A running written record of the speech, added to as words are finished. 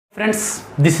Friends,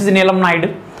 this is Neelamnaidu.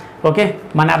 Okay,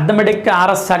 మన Arithmetic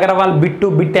RS Agarwal bit to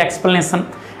bit explanation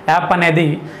app అనేది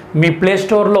మీ play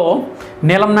స్టోర్లో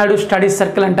నీలంనాయుడు study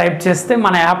circle అని type చేస్తే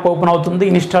మన యాప్ ఓపెన్ అవుతుంది.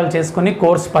 ఇన్స్టాల్ చేసుకొని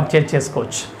కోర్స్ పర్చేజ్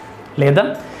చేసుకోవచ్చు. లేదా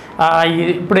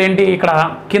ఇప్పుడు ఏంటి ఇక్కడ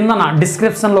కిందన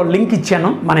డిస్క్రిప్షన్లో లింక్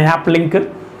ఇచ్చాను, మన యాప్ లింక్.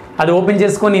 అది ఓపెన్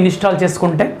చేసుకొని ఇన్స్టాల్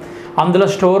చేసుకుంటే అందులో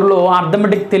స్టోర్లో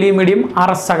అర్థమెటిక్ తెలియ medium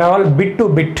RS Agarwal bit to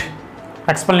bit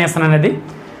explanation అనేది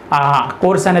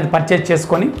కోర్స్ అనేది పర్చేజ్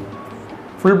చేసుకొని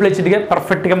ఫుల్ ప్లెజ్డ్గా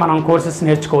పర్ఫెక్ట్గా మనం కోర్సెస్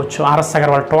నేర్చుకోవచ్చు. RS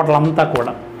Agarwal టోటల్ అంతా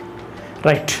కూడా.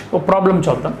 రైట్, ఒక ప్రాబ్లం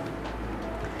చూద్దాం.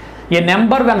 ఏ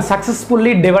number when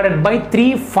successfully divided by 3,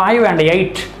 5 and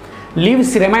 8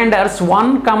 leaves remainders 1,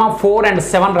 4 and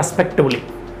 7 respectively.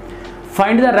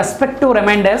 Find the respective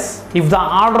remainders if the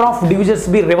order of divisors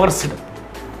be reversed.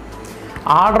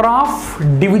 Order of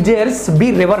divisors be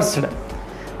reversed.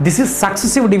 This is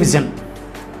successive division.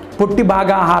 పొట్టి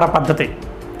భాగాహార పద్ధతి.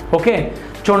 Okay,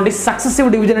 చూడండి, successive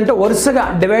division అంటే వరుసగా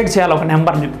divide చేయాలి ఒక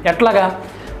నెంబర్ని. ఎట్లాగా?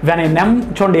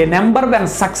 చూడండి, number when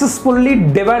successfully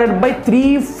divided by 3,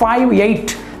 5,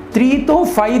 8 3తో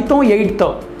 5తో 8తో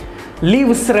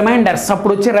leaves reminders,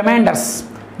 అప్పుడు వచ్చే reminders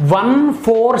 1,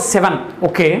 4, 7.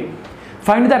 Okay,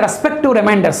 find the respective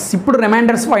reminders. ఇప్పుడు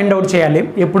రిమైండర్స్ ఫైండ్ అవుట్ చేయాలి.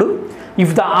 ఎప్పుడు?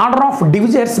 If the order of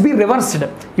డివిజర్స్ B reversed.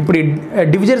 ఇప్పుడు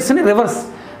డివిజర్స్ని రివర్స్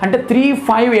అంటే 3,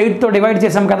 5, 8తో డివైడ్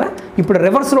చేసాం కదా, ఇప్పుడు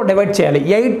రివర్స్లో డివైడ్ చేయాలి.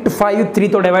 8, 5,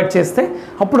 3తో డివైడ్ చేస్తే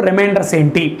అప్పుడు రిమైండర్స్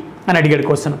ఏంటి అని అడిగాడు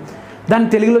క్వశ్చన్. దాన్ని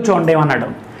తెలుగులో చూడండి ఏమన్నాడు.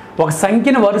 ఒక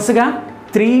సంఖ్యను వరుసగా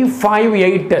 3, 5,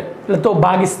 8లతో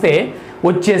భాగిస్తే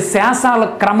వచ్చే శేషాల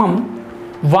క్రమం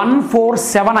 1, 4,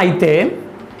 7 అయితే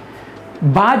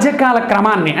భాజకాల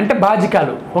క్రమాన్ని, అంటే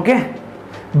భాజికాలు, ఓకే,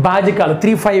 భాజికాలు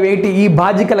 3, 5, 8 ఈ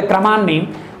భాజికల క్రమాన్ని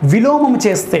విలోమం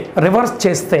చేస్తే, రివర్స్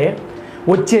చేస్తే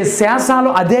వచ్చే శేషాలు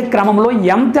అదే క్రమంలో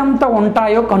ఎంతెంత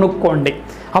ఉంటాయో కనుక్కోండి.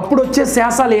 అప్పుడు వచ్చే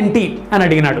శేషాలు ఏంటి అని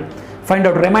అడిగినాడు. Find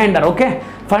out reminder. Okay,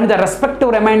 find the respective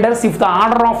reminders if the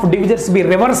order of డివిజర్స్ B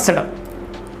reversed.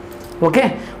 Okay,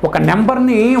 ఒక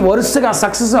నెంబర్ని వరుసగా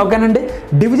సక్సెస్ ఓకేనండి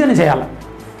డివిజన్ చేయాలి.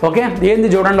 ఓకే, ఏంది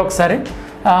చూడండి ఒకసారి.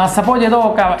 సపోజ్ ఏదో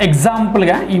ఒక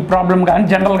ఎగ్జాంపుల్గా ఈ ప్రాబ్లం కానీ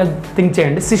జనరల్గా థింక్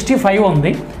చేయండి. 65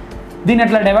 ఉంది, దీన్ని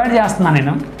ఎట్లా డివైడ్ చేస్తున్నాను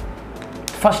నేను.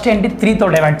 ఫస్ట్ ఏంటి, 3తో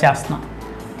డివైడ్ చేస్తున్నాను.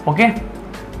 ఓకే,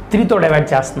 3తో డివైడ్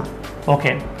చేస్తున్నా.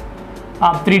 ఓకే,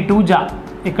 3 2 జా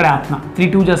ఇక్కడ వేస్తున్నా. 3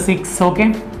 2 జా 6. ఓకే,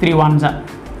 3 1 జా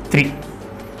 3.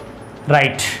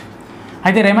 రైట్,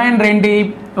 అయితే రిమైండర్ ఏంటి?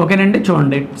 ఓకేనండి,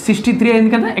 చూడండి 63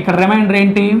 అయింది కదా, ఇక్కడ రిమైండర్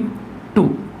ఏంటి 2.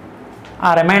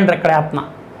 ఆ రిమైండర్ ఇక్కడ వేస్తున్నా.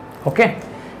 ఓకే,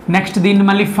 నెక్స్ట్ దీన్ని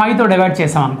మళ్ళీ 5తో డివైడ్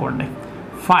చేసాం అనుకోండి.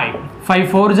 5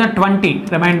 4 జా 20,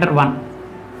 రిమైండర్ 1.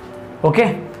 ఓకే,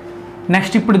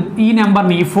 నెక్స్ట్ ఇప్పుడు ఈ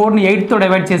నెంబర్ని, ఈ 4ని 8తో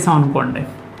డివైడ్ చేసాం అనుకోండి.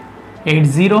 8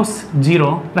 zeros 0,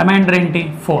 రిమైండర్ ఏంటి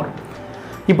 4.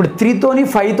 ఇప్పుడు 3తోని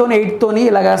 5తోని 8తోని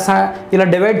ఇలా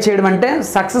డివైడ్ చేయడం అంటే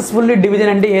సక్సెస్ఫుల్లీ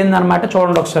డివిజన్ అంటే ఏందనమాట.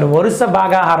 చూడండి ఒకసారి, వరుస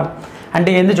భాగాహారం అంటే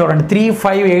ఏంది చూడండి. 3,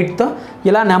 5, 8తో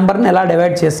ఇలా నెంబర్ని ఎలా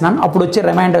డివైడ్ చేసినాను, అప్పుడు వచ్చే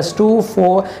రిమైండర్స్ 2,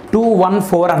 1,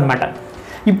 4 అనమాట.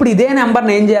 ఇప్పుడు ఇదే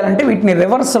నెంబర్ని ఏం చేయాలంటే వీటిని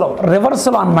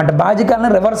రివర్స్లో అనమాట, భాజికాలను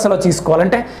రివర్స్లో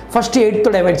తీసుకోవాలంటే ఫస్ట్ 8తో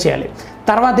డివైడ్ చేయాలి,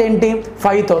 తర్వాత ఏంటి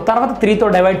 5తో, తర్వాత 3తో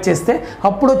డివైడ్ చేస్తే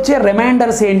అప్పుడు వచ్చే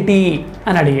రిమైండర్స్ ఏంటి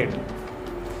అని అడిగాడు.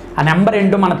 ఆ నెంబర్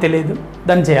ఏంటో మనకు తెలియదు,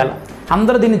 దాన్ని చేయాలి.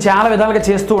 అందరూ దీన్ని చాలా విధాలుగా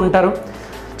చేస్తూ ఉంటారు,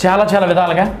 చాలా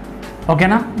విధాలుగా.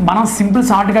 ఓకేనా, మనం సింపుల్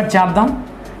షార్ట్కట్ చేద్దాం.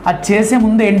 అది చేసే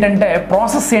ముందు ఏంటంటే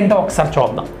ప్రాసెస్ ఏంటో ఒకసారి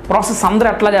చూద్దాం. ప్రాసెస్ అందరూ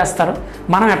ఎట్లా చేస్తారు,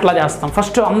 మనం ఎట్లా చేస్తాం.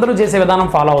 ఫస్ట్ అందరూ చేసే విధానం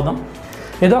ఫాలో అవుదాం.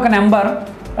 ఏదో ఒక నెంబర్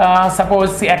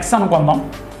సపోజ్ x అనుకుందాం.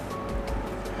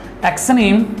 ఎక్స్ని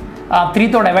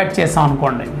 3తో డివైడ్ చేస్తాం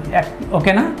అనుకోండి.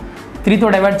 ఓకేనా, 3తో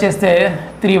డివైడ్ చేస్తే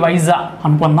 3 వైజా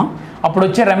అనుకుందాం. అప్పుడు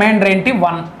వచ్చే రిమైండర్ ఏంటి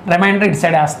 1, రిమైండర్ ఇటు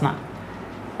సైడ్ వేస్తున్నా.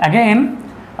 అగైన్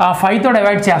 5తో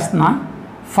డివైడ్ చేస్తున్నా,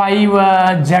 5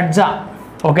 జడ్జా.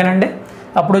 ఓకేనండి,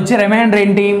 అప్పుడు వచ్చే రిమైండర్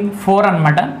ఏంటి 4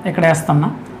 అనమాట, ఇక్కడ వేస్తున్నా.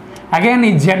 అగైన్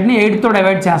ఈ జడ్ని 8తో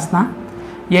డివైడ్ చేస్తున్నా,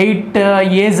 8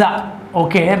 ఏజా.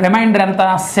 ఓకే, రిమైండర్ ఎంత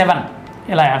 7,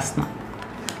 ఇలా వేస్తున్నా.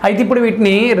 అయితే ఇప్పుడు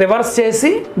వీటిని రివర్స్ చేసి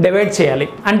డివైడ్ చేయాలి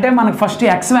అంటే మనకు ఫస్ట్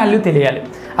ఎక్స్ వాల్యూ తెలియాలి.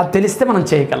 అది తెలిస్తే మనం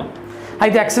చేయగలం.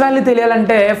 అయితే ఎక్స్ వాల్యూ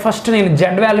తెలియాలంటే ఫస్ట్ నేను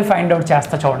జెడ్ వాల్యూ ఫైండ్ అవుట్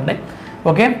చేస్తా. చూడండి.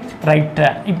 ఓకే, రైట్,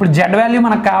 ఇప్పుడు జెడ్ వాల్యూ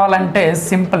మనకు కావాలంటే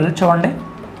సింపుల్. చూడండి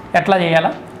ఎట్లా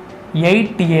చేయాలా.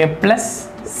 8a +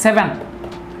 7.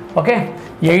 ఓకే,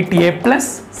 8a +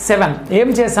 7 ఏం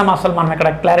చేసాం అసలు మనం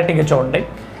ఇక్కడ క్లారిటీగా చూడండి.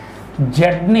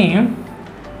 జెడ్ని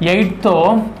 8తో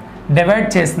డివైడ్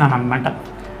చేసినాను అనమాట.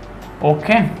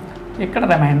 ఓకే, ఇక్కడ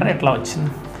రిమైండర్ ఎట్లా వచ్చింది.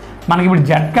 మనకి ఇప్పుడు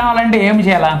జెడ్ కావాలంటే ఏం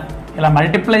చేయాలా, ఇలా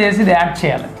మల్టిప్లై చేసి ఇది యాడ్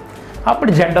చేయాలి,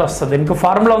 అప్పుడు జెడ్ వస్తుంది. ఇంకో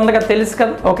ఫార్ములా ఉంది కదా, తెలుసు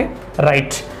కదా. ఓకే,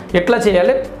 రైట్, ఎట్లా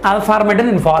చేయాలి ఆ ఫార్మేట్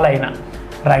నేను ఫాలో అయినా.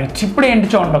 రైట్, ఇప్పుడు ఏంటి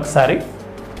చూడండి ఒకసారి.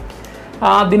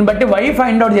 దీన్ని బట్టి y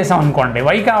ఫైండ్ అవుట్ చేసాం అనుకోండి.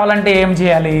 y కావాలంటే ఏం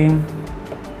చేయాలి?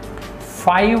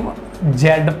 5z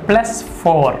 +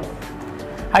 4.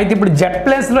 అయితే ఇప్పుడు z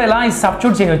ప్లేస్లో ఇలా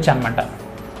సబ్స్టిట్యూట్ చేయొచ్చు అనమాట.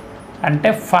 అంటే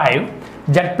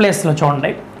 5z ప్లేస్లో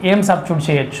చూడండి ఏం సబ్స్టిట్యూట్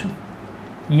చేయొచ్చు?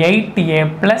 8a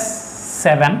 +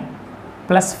 7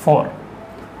 + 4.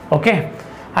 ఓకే,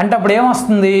 అంటే అప్పుడు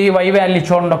ఏమొస్తుంది? y వాల్యూ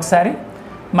చూడండి ఒకసారి,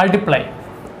 మల్టిప్లై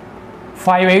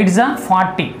 5 8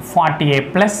 40, 40a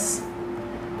 +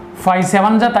 5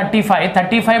 7 35,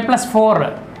 35 + 4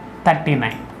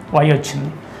 39 y వచ్చింది.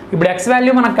 ఇప్పుడు x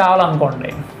వాల్యూ మనకు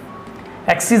కావాలనుకోండి,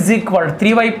 x =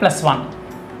 3y + 1,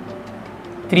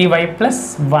 3y +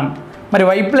 1. మరి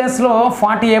y ప్లేస్లో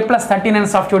 40a + 39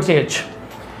 సబ్స్టిట్యూట్ చేయొచ్చు.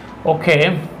 Okay,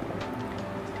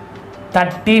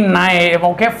 39,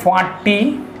 okay,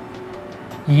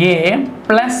 40a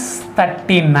 +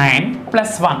 39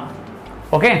 + 1.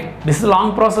 Okay, this is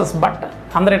long process, but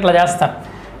అందరు ఇట్లా చేస్తారు.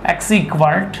 x =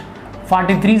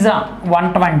 43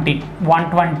 120,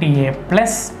 120a +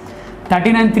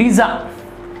 39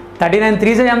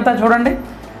 3 ఎంత చూడండి?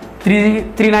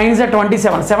 3 9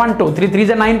 27, 7 2, 3 3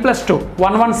 9 + 2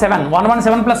 117,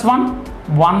 117 + 1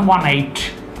 118.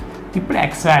 ఇప్పుడు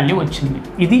x వాల్యూ వచ్చింది.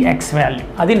 ఇది x వాల్యూ,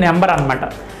 అది నెంబర్ అనమాట.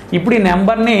 ఇప్పుడు ఈ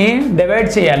నెంబర్ని డివైడ్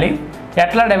చేయాలి.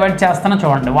 ఎట్లా డివైడ్ చేస్తానో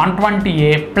చూడండి.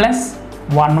 120a +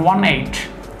 118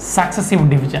 successive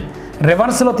division.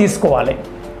 రివర్స్లో తీసుకోవాలి.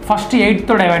 ఫస్ట్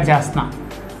 8తో డివైడ్ చేస్తున్నా.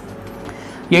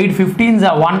 8 15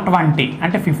 120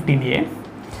 అంటే 15a.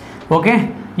 Okay,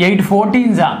 8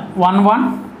 14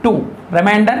 112,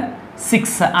 reminder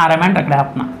 6. ఆ రిమైండర్ అక్కడ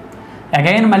వేస్తున్నా.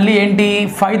 అగైన్ మళ్ళీ ఏంటి?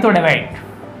 5తో divide.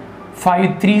 5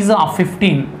 3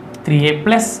 15, 3a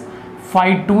 +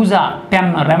 5 2 10,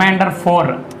 reminder 4.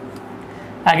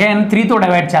 Again 3తో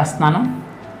divide చేస్తున్నాను.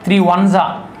 3 1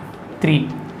 3,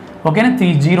 ఓకేనా?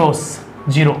 3 zeros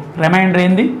 0, రిమైండర్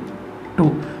ఏంది? 2.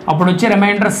 అప్పుడు వచ్చే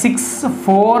రిమైండర్ 6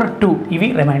 4 2. ఇవి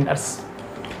రిమైండర్స్.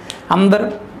 అందరు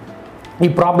ఈ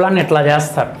ప్రాబ్లాన్ని ఎట్లా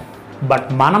చేస్తారు, బట్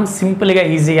మనం సింపుల్గా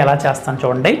ఈజీగా ఎలా చేస్తాం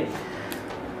చూడండి.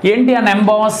 ఏంటి ఆ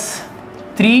నెంబర్స్?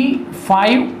 3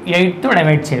 5 8తో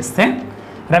డివైడ్ చేస్తే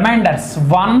రిమైండర్స్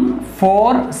 1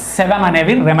 4 7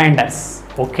 అనేవి రిమైండర్స్.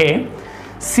 ఓకే,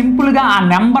 సింపుల్గా ఆ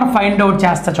నెంబర్ ఫైండ్ అవుట్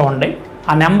చేస్తా చూడండి.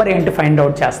 ఆ నెంబర్ ఏంటి ఫైండ్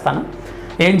అవుట్ చేస్తాను.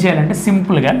 ఏం చేయాలంటే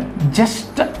సింపుల్గా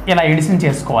జస్ట్ ఇలా ఎడిషన్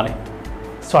చేసుకోవాలి.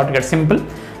 Shortcut simple.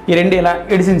 ఈ రెండు ఇలా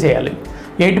ఎడిషన్ చేయాలి.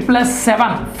 8 +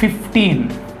 7 15,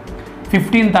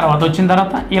 15 తర్వాత వచ్చిన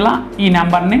తర్వాత ఇలా ఈ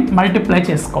నెంబర్ని మల్టిప్లై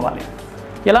చేసుకోవాలి.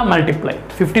 ఇలా మల్టిప్లై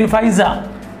 15 5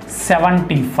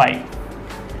 75.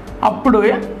 అప్పుడు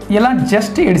ఇలా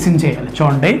జస్ట్ ఎడిషన్ చేయాలి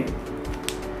చూడండి.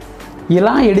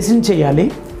 ఇలా ఎడిషన్ చేయాలి.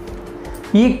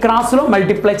 ఈ క్రాస్లో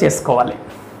మల్టిప్లై చేసుకోవాలి.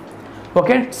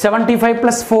 ఓకే, 75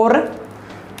 + 4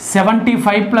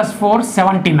 75 + 4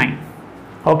 79.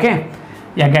 ఓకే,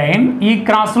 అగైన్ ఈ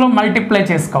క్రాస్లో మల్టిప్లై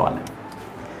చేసుకోవాలి.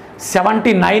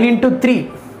 79 × 3.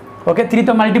 ఓకే,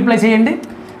 3తో మల్టిప్లై చేయండి.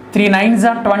 3 9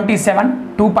 27,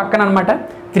 2 పక్కన అనమాట.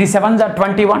 3 7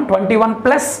 21, 21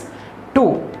 + 2,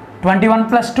 21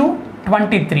 + 2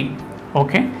 23.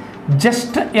 ఓకే,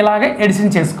 జస్ట్ ఇలాగే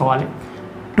ఎడిషన్ చేసుకోవాలి.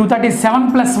 237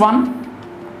 + 1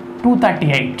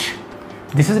 238.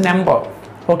 This is number.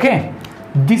 Okay,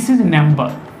 this is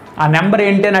number. ఆ నెంబర్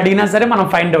ఏంటి అని అడిగినా సరే మనం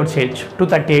ఫైండ్ అవుట్ చేయొచ్చు.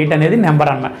 238 అనేది నెంబర్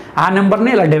అన్నమాట. ఆ నెంబర్ని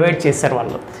ఇలా డివైడ్ చేశారు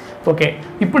వాళ్ళు. ఓకే,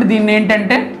 ఇప్పుడు దీన్ని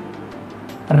ఏంటంటే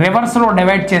రివర్స్లో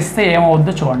డివైడ్ చేస్తే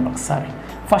ఏమవుద్దో చూడండి ఒకసారి.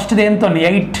 ఫస్ట్ దేంతో?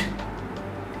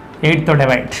 8తో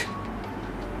డివైడ్.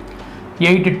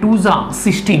 8 2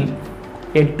 16,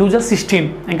 8 2 16,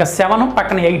 ఇంకా 7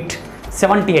 పక్కన 8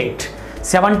 78,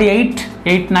 78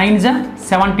 8 9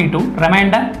 72,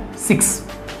 రిమైండర్ 6,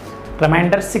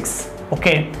 రిమైండర్ 6.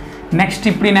 ఓకే, నెక్స్ట్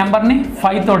ఇప్పుడు ఈ నెంబర్ని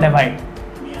 5తో డివైడ్.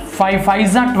 5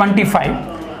 5 25,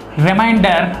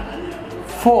 రిమైండర్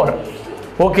 4.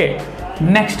 ఓకే,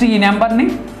 నెక్స్ట్ ఈ నెంబర్ని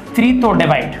 3తో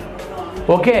divide.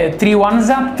 Okay, 3 1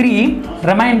 3,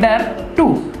 reminder 2.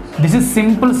 This is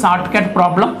simple short cut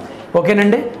problem.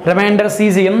 ఓకేనండి, రిమైండర్స్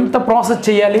ఈజీ. ఎంత ప్రాసెస్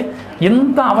చేయాలి,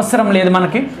 ఎంత అవసరం లేదు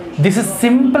మనకి. This is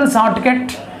simple short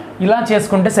cut. ఇలా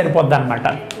చేసుకుంటే సరిపోద్ది అనమాట.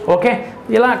 ఓకే,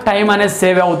 ఇలా టైం అనేది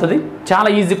సేవ్ అవుతుంది. చాలా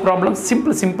ఈజీ ప్రాబ్లం.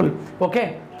 సింపుల్. ఓకే,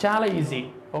 చాలా ఈజీ.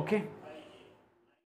 ఓకే.